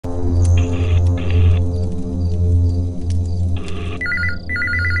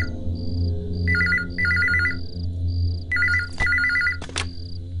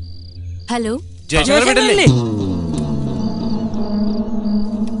Hello ജയശങ്കരല്ലേ?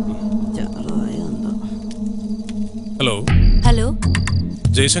 Hello hello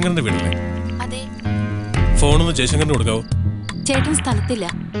ജയശങ്കറിന്റെ വീടല്ലേ? അതെ. ഫോണൊന്ന് ജയശങ്കറിന് കൊടുക്കാവോ? ചേട്ടൻ സ്ഥലത്തില്ല,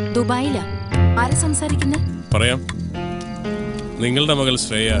 ദുബായിലാ. ആരാ സംസാരിക്കുന്നത്? പറയാം. നിങ്ങളുടെ മകൾ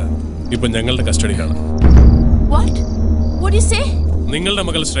ശ്രേയ ഇപ്പൊ ഞങ്ങളുടെ കസ്റ്റഡിയിലാണ്. നിങ്ങളുടെ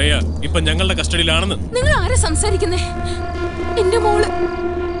മകൾ ശ്രേയ ഇപ്പൊ ഞങ്ങളുടെ കസ്റ്റഡിയിലാണെന്ന്. നിങ്ങൾ ആരാ സംസാരിക്കുന്നേ? എന്റെ മോള്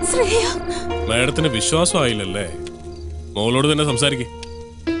ശ്രേയ. മാഡത്തിന് വിശ്വാസമായില്ലല്ലേ? മോളോട് തന്നെ സംസാരിക്കേ.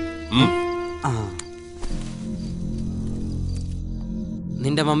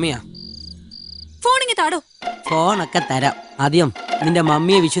 നിന്റെ മമ്മിയാ? ഫോണിങ്ങ് താടോ. ഫോണൊക്കെ തരാം. ആദ്യം നിന്റെ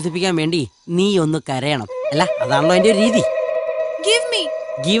മമ്മിയെ വിശ്വസിപ്പിക്കാൻ വേണ്ടി നീ ഒന്ന് കരയണം. അല്ല, അതാണല്ലോ എന്റെ ഒരു രീതി.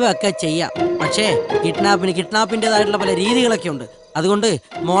 ഗീവ് ഒക്കെ ചെയ്യാം, പക്ഷേ കിഡ്നാപ്പിന്റേതായിട്ടുള്ള പല രീതികളൊക്കെ ഉണ്ട്. അതുകൊണ്ട്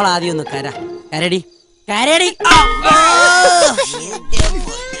മോൾ ആദ്യം ഒന്ന് കരടി.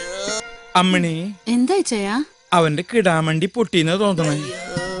 അമ്മണി, എന്താ ചെയ്യാ? അവന്റെ കിടാമണ്ടി പൊട്ടിന്ന് തോന്നണേ.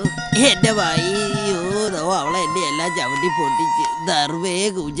 എന്റെ വയ്യോ, അവളെ എന്റെ എല്ലാം ചവിട്ടി പൊട്ടിച്ച് ദർവേ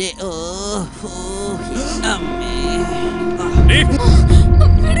കുജേ.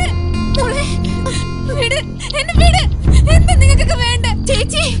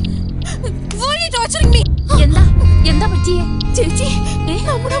 എന്താ പറ്റിയേ ചേച്ചി?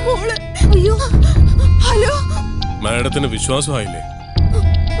 നമ്മുടെ മോള്. അയ്യോ, ഹലോ. മാഡത്തിന് വിശ്വാസമായില്ലേ?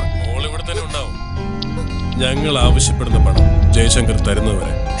 മോൾ ഇവിടെ തന്നെ ഉണ്ടാവും. ഞങ്ങൾ ആവശ്യപ്പെടുന്ന പണം ജയശങ്കർ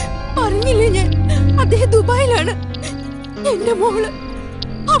തരുന്നവരെ. പറഞ്ഞില്ലേ ഞാൻ, അദ്ദേഹം ദുബായിലാണ്. എന്റെ മോള്,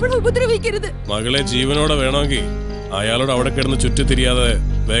 അവളെ ഉപദ്രവിക്കരുത്. മകളെ ജീവനോടെ വേണമെങ്കിൽ അയാളോട് അവിടെ കിടന്ന് ചുറ്റിത്തിരിയാതെ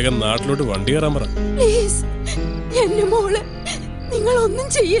വേഗം നാട്ടിലോട്ട് വണ്ടി കയറാൻ പറ. പ്ലീസ്, എന്റെ മോള്, നിങ്ങൾ ഒന്നും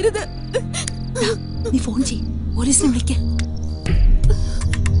ചെയ്യരുത്. നീ ഫോൺ ചെയ്യ്, പോലീസിനെ വിളിക്ക.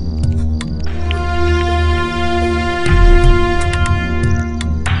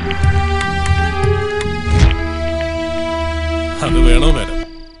 അത് വേണോ മാഡം?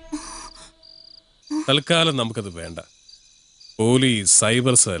 തൽക്കാലം നമുക്കത് വേണ്ട. പോലീസ്,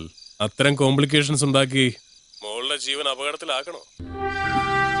 സൈബർ സെൽ അത്തരം കോംപ്ലിക്കേഷൻസ് ഉണ്ടാക്കി മോളുടെ ജീവൻ അപകടത്തിലാക്കണോ?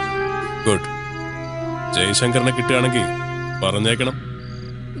 ഗുഡ്. ജയശങ്കറിനെ കിട്ടുകയാണെങ്കിൽ പറഞ്ഞേക്കണം.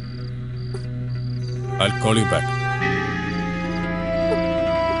 I'll call you back.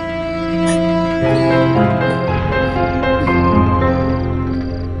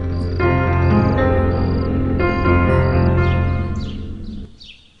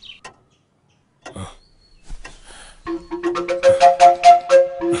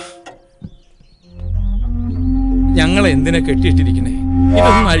 ഞങ്ങൾ എന്തിനാ കെട്ടിയിട്ടിരിക്കണേ?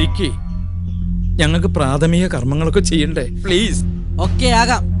 ഇതൊന്നും അഴിക്കേ. ഞങ്ങൾക്ക് പ്രാഥമിക കർമ്മങ്ങളൊക്കെ ചെയ്യണ്ടേ? പ്ലീസ്. ഒക്കെ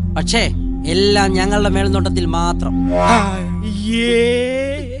ആകാം, പക്ഷേ എല്ലാം ഞങ്ങളുടെ മേൽനോട്ടത്തിൽ മാത്രം.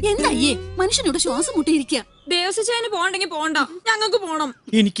 എന്തായേ മനുഷ്യനോട് ശ്വാസം മുട്ടിയിരിക്കുക? ദേവസ്വന് പോണ്ടെങ്കിൽ പോണ്ട, ഞങ്ങൾക്ക് പോണം.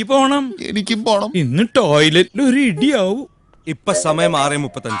 എനിക്കും പോണം. ഇന്ന് ടോയ്ലറ്റിൽ ഒരു ഇടിയാവും. ഇപ്പൊ സമയം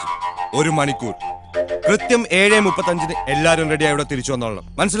 6:35. 1 മണിക്കൂർ. കൃത്യം 7:35 എല്ലാരും റെഡി ആയി ഇവിടെ തിരിച്ചു വന്നോളണം.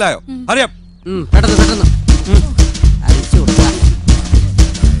 മനസ്സിലായോ? അറിയാം. പെട്ടെന്ന് അടിച്ചു കൊടുക്കാം.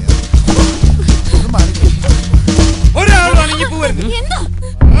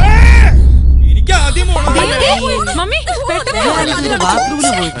 എനിക്ക് ആദ്യം ബാത്റൂമിൽ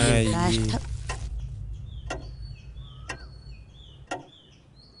പോയി.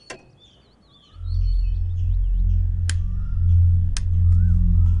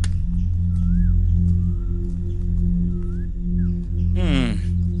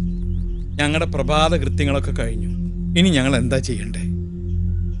 ഞങ്ങളുടെ പ്രഭാത കൃത്യങ്ങളൊക്കെ കഴിഞ്ഞു. ഇനി ഞങ്ങൾ എന്താ ചെയ്യണ്ടേ?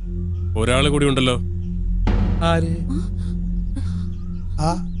 ഒരാള് കൂടി ഉണ്ടല്ലോ. ആര്?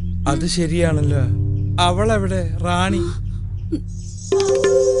 അത് ശരിയാണല്ലോ. അവളെവിടെ? റാണി.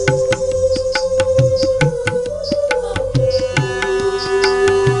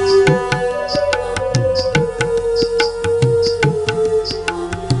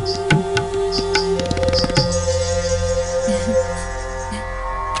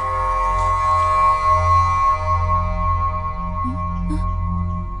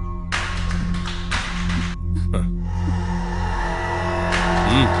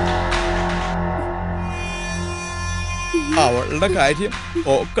 അവളുടെ കാര്യം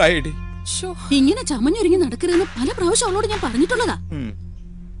ഓക്കായിടി. ഇങ്ങനെ ചമഞ്ഞൊരുങ്ങി നടക്കരുതെന്ന് പല പ്രാവശ്യം അവളോട് ഞാൻ പറഞ്ഞിട്ടുള്ളതാ.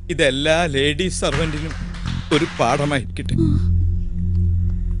 ഇതെല്ലാ ലേഡീസ് സർവന്റിനും ഒരു പാഠമായിരിക്കട്ടെ.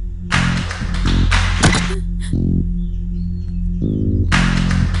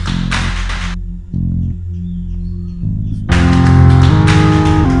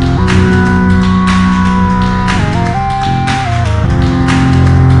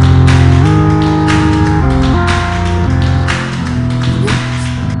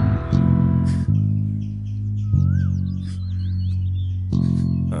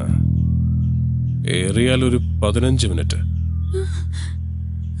 എന്തായാലും ഒരു 15 മിനിറ്റ്.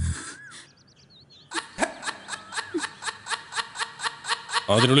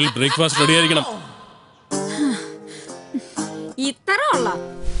 അതിനുള്ളിൽ ബ്രേക്ക്ഫാസ്റ്റ് റെഡി ആയിരിക്കണം. ഇത്ര ഉള്ള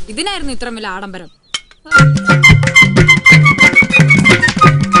ഇതിനായിരുന്നു ഇത്ര വലിയ ആഡംബരം.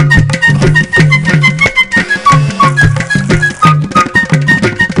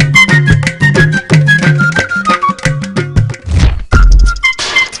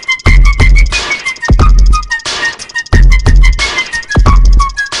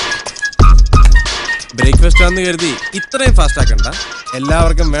 ബ്രേക്ക്ഫാസ്റ്റ് ആണെന്ന് കരുതി ഇത്രയും ഫാസ്റ്റ് ആക്കണ്ട,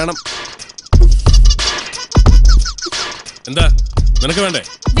 എല്ലാവർക്കും വേണം. എന്താ നിനക്ക് വേണ്ടേ?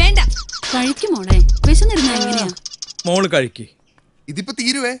 വേണ്ട, കഴിക്കും മോളെ. വിശന്നിരുന്ന എങ്ങനെയാ? മോള് കഴിക്ക്. ഇതിപ്പോ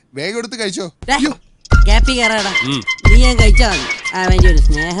തീരുവേ, വേഗം എടുത്ത് കഴിച്ചോ. ക്യാപ്പി കയറാടാ, നീ ഞാൻ കഴിച്ചാ മതി. അവന്റെ ഒരു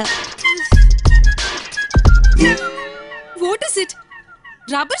സ്നേഹം. What is it?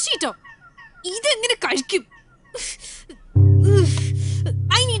 റബ്ബർ ഷീറ്റോ? ഇതെങ്ങനെ കഴിക്കും?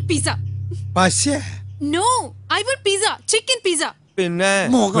 I need pizza. പക്ഷേ no, I want pizza, chicken pizza. പിന്നെ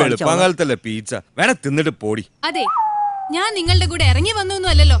വെളുപ്പാങ്കാലത്തല്ലേ പീച്ച, വേണേ തിന്നിട്ട് പോടി. അതെ, ഞാൻ നിങ്ങളുടെ കൂടെ ഇറങ്ങി വന്നൊന്നും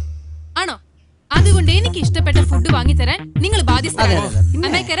അല്ലല്ലോ, ആണോ? അതുകൊണ്ട് എനിക്ക് ഇഷ്ടപ്പെട്ട ഫുഡ് വാങ്ങി തരാൻ നിങ്ങൾ ബാധ്യസ്ഥരാണ്.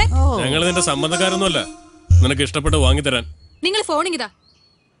 ഞങ്ങൾ നിന്റെ സമ്മതക്കാരൊന്നുമല്ല, നിനക്ക് ഇഷ്ടപ്പെട്ട് വാങ്ങി തരാൻ. നിങ്ങൾ ഫോണിങ്ങിതാ.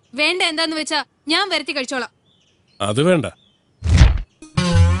 വേണ്ട എന്താന്ന് വെച്ചാ ഞാൻ വരുത്തി കഴിച്ചോളാം. അത് വേണ്ട.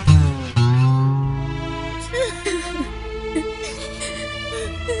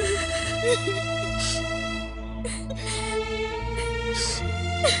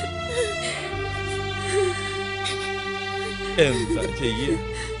 എന്താ ചെയ്യ,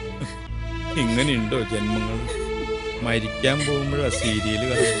 ഇങ്ങനെയുണ്ടോ ജന്മങ്ങൾ? മരിക്കാൻ പോകുമ്പോഴാ സീരിയല്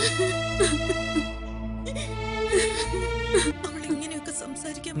കാണുന്നത്. അവളിങ്ങനെയൊക്കെ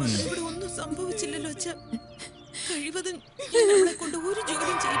സംസാരിക്കാൻ ഇവിടെ ഒന്നും സംഭവിച്ചില്ലല്ലോ അച്ഛാ. കഴിവതും ഞാൻ അവളെ കൊണ്ട് ഒരു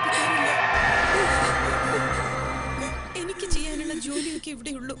ജോലിയും ചെയ്യിപ്പിക്കാറില്ല. എനിക്ക് ചെയ്യാനുള്ള ജോലിയൊക്കെ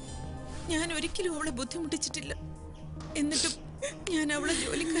ഇവിടെയുള്ളൂ. ഞാൻ ഒരിക്കലും അവളെ ബുദ്ധിമുട്ടിച്ചിട്ടില്ല. എന്നിട്ടും ഞാൻ അവളെ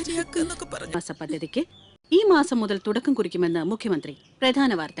ജോലിക്കാരിയാക്കുന്നൊക്കെ പറഞ്ഞു. പദ്ധതിക്ക് ഈ മാസം മുതൽ തുടക്കം കുറിക്കുമെന്ന് മുഖ്യമന്ത്രി.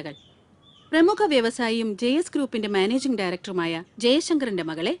 പ്രധാന വാർത്തകൾ. പ്രമുഖ വ്യവസായിയും JS ഗ്രൂപ്പിന്റെ മാനേജിംഗ് ഡയറക്ടറുമായ ജയശങ്കറിന്റെ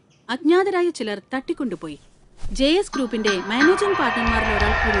മകളെ അജ്ഞാതരായ ചിലർ തട്ടിക്കൊണ്ടുപോയി. JS ഗ്രൂപ്പിന്റെ മാനേജിംഗ് പാർട്ണർമാരിൽ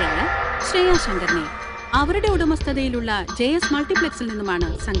ഒരാൾ കൂടിയായ ശ്രേയ ശങ്കറിനെ അവരുടെ ഉടമസ്ഥതയിലുള്ള JS മൾട്ടിപ്ലക്സിൽ നിന്നുമാണ്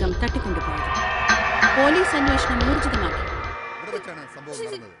സംഘം തട്ടിക്കൊണ്ടുപോയത്. പോലീസ് അന്വേഷണം ഊർജിതമാക്കി.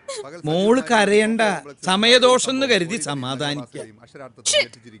 മോള് കരയണ്ട, സമയദോഷം കരുതി സമാധാനിക്കാം.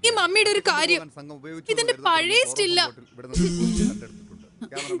 ഈ മമ്മിയുടെ ഒരു കാര്യം, ഇതിന്റെ പഴയ സ്റ്റില്ല.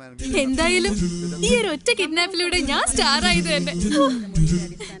 എന്തായാലും ഈ ഒരു ഒറ്റ കിഡ്നാപ്പിലൂടെ ഞാൻ സ്റ്റാർ ആയത് തന്നെ.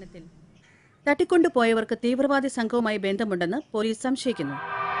 തട്ടിക്കൊണ്ടുപോയവർക്ക് തീവ്രവാദി സംഘവുമായി ബന്ധമുണ്ടെന്ന് പോലീസ് സംശയിക്കുന്നു.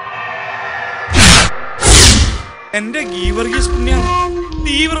 എന്റെ ഗീവർഗീസ് പുണ്യാണ്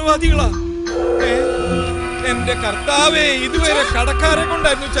തീവ്രവാദികളാ. എന്റെ കർത്താവേ, ഇതുവരെ കടക്കാരെ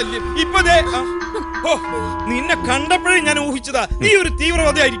കൊണ്ടായിരുന്നു ശല്യം. ഇപ്പൊ നിന്നെ കണ്ടപ്പോഴേ ഞാൻ ഊഹിച്ചതാ നീ ഒരു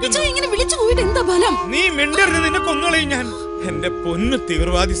തീവ്രവാദി ആയിരിക്കും. നീ മിണ്ടരുത്, നിന്നെ കൊന്നുകളയും ഞാൻ. എന്റെ പൊന്നു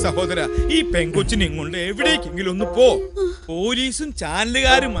തീവ്രവാദി സഹോദര, ഈ പെങ്കൊച്ചിനെ കൊണ്ട് എവിടേക്കെങ്കിലും ഒന്ന് പോ. പോലീസും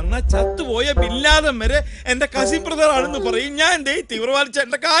ചാനലുകാരും വന്ന ചത്തുപോയ ബില്ലാദം വരെ എന്റെ കസിൻ ബ്രദർ ആണെന്ന് പറയും. ഞാൻ എന്തേ തീവ്രവാദിച്ച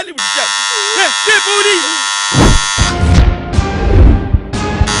എന്റെ കാല് പിടിച്ച.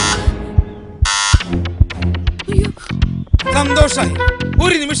 സന്തോഷായി,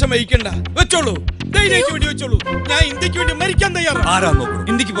 ഒരു നിമിഷം വഹിക്കണ്ട, വെച്ചോളൂ, ധൈര്യക്ക് വേണ്ടി വെച്ചോളൂ. ഞാൻ ഇന്ത്യക്ക് വേണ്ടി മരിക്കാൻ തയ്യാറാണ്.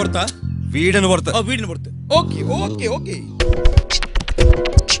 ഇന്ത്യക്ക് പുറത്താ? വീടിന് പുറത്ത്. വീടിന് പുറത്ത്. Okay okay okay.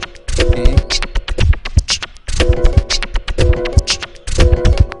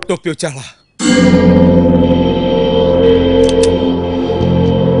 തൊപ്പി വെച്ചാളാ.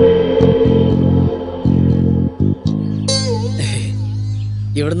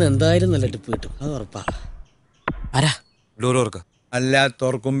 ഇവിടുന്ന് എന്തായാലും നല്ല ടിപ്പ് കിട്ടും, അത് ഉറപ്പാ. ആരാ? ഡോർ തുറക്ക. അല്ല,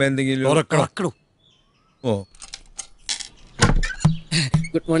 തുറക്കുമ്പോ എന്തെങ്കിലും ഓ.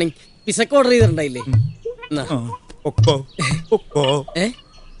 Good morning. പിസക്ക് ഓർഡർ ചെയ്തിട്ടുണ്ടായില്ലേ?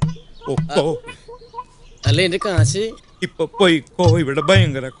 അല്ല, എന്റെ കാശ് ഇപ്പൊ പോയിക്കോ, ഇവിടെ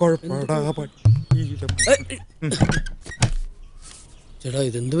ഭയങ്കര കുഴപ്പടാ. ചേട്ടാ,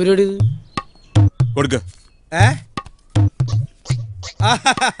 ഇതെന്ത് പരിപാടി? കൊടുക്ക.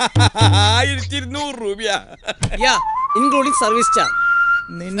 1200 രൂപ ഇൻക്ലൂഡിംഗ് സർവീസ് ചാർജ്.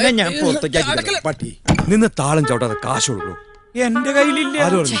 നിന്നെ ഞാൻ പുറത്തേക്ക് പട്ടി. നിന്ന് താളം ചവിട്ടാതെ കാശ് കൊടുക്കൂ. എന്റെ കയ്യിലില്ല.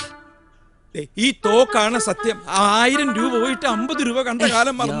 ഈ തോക്കാണ് സത്യം. 1000 രൂപ പോയിട്ട് 50 രൂപ കണ്ട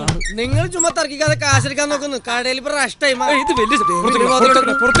കാലം മറന്നു. നിങ്ങൾ ചുമ്മാ തർക്കിക്കാതെ കാശെടുക്കാൻ നോക്കുന്നു. കടയിൽ ഇത് വലിയ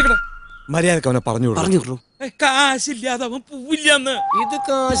മര്യാദക്ക് അവനെ പറഞ്ഞു. കാശില്ലാതെ അവൻ പോവില്ലെന്ന്. ഇത്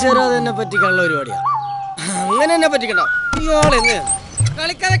കാശ് തരാതെ തന്നെ പറ്റിക്കാനുള്ള പരിപാടിയാ. അങ്ങനെ തന്നെ പറ്റിക്കണ്ട. ഇയാളെന്ന്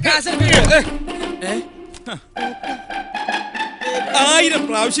കളിക്കാതെ കാശ് 1000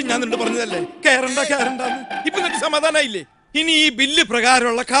 പ്രാവശ്യം ഞാൻ നിന്നോട് പറഞ്ഞതല്ലേ കേറണ്ടെന്ന്. ഇപ്പൊ നിനക്ക് സമാധാനായില്ലേ? ഇനി ഈ ബില്ല്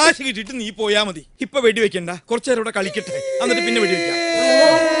പ്രകാരമുള്ള കാശ് കിട്ടിയിട്ട് നീ പോയാ മതി. ഇപ്പൊ വെടിവെക്കണ്ട, കുറച്ചേരം ഇവിടെ കളിക്കട്ടെ, എന്നിട്ട് പിന്നെ വെടിവെക്കാം.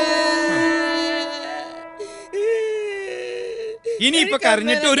 ഇനിയിപ്പൊ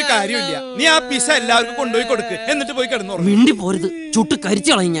കരഞ്ഞിട്ട് ഒരു കാര്യമില്ല. നീ ആ പിസ എല്ലാവർക്കും കൊണ്ടുപോയി കൊടുക്ക്, എന്നിട്ട് പോയി കിടന്നു. മിണ്ടി പോരുത്, ചുട്ട്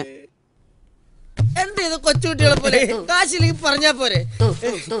കരിച്ചു കളഞ്ഞ. എന്താ ഇത് കൊച്ചുകുട്ടികളെ പോലെ? കാശിലേക്ക് പറഞ്ഞാ പോരെ.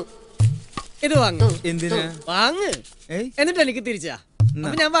 ഇത് വാങ്ങ്. എന്തിനാ വാങ്ങ്? എന്നിട്ട് എനിക്ക് തിരിച്ചാ.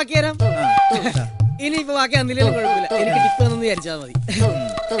 അപ്പൊ ഞാൻ ബാക്കി തരാം. ഇനിയിപ്പോ ബാക്കി അന്നില്ലേലും കുഴപ്പമില്ല, എനിക്ക് ടിപ്പ് തന്നു വിചാരിച്ചാൽ മതി.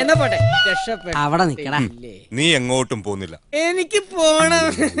 എന്നാ പോട്ടെ, അവിടെ നിക്കടാ. നീ എങ്ങോട്ടും പോകുന്നില്ല. എനിക്ക് പോണം.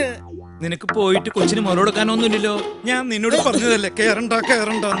 നിനക്ക് പോയിട്ട് കൊച്ചിന് മറുകൊടുക്കാനൊന്നുമില്ലല്ലോ. ഞാൻ നിന്നോട് പറഞ്ഞതല്ലേ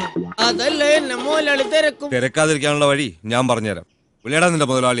കേറണ്ടെന്ന്. അതല്ലേ എന്നെ മുതലാളി തിരക്കും. തിരക്കാതിരിക്കാനുള്ള വഴി ഞാൻ പറഞ്ഞുതരാം. വിളിയടാ നിന്റെ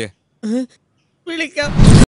മുതലാളിയെ. വിളിക്കാം.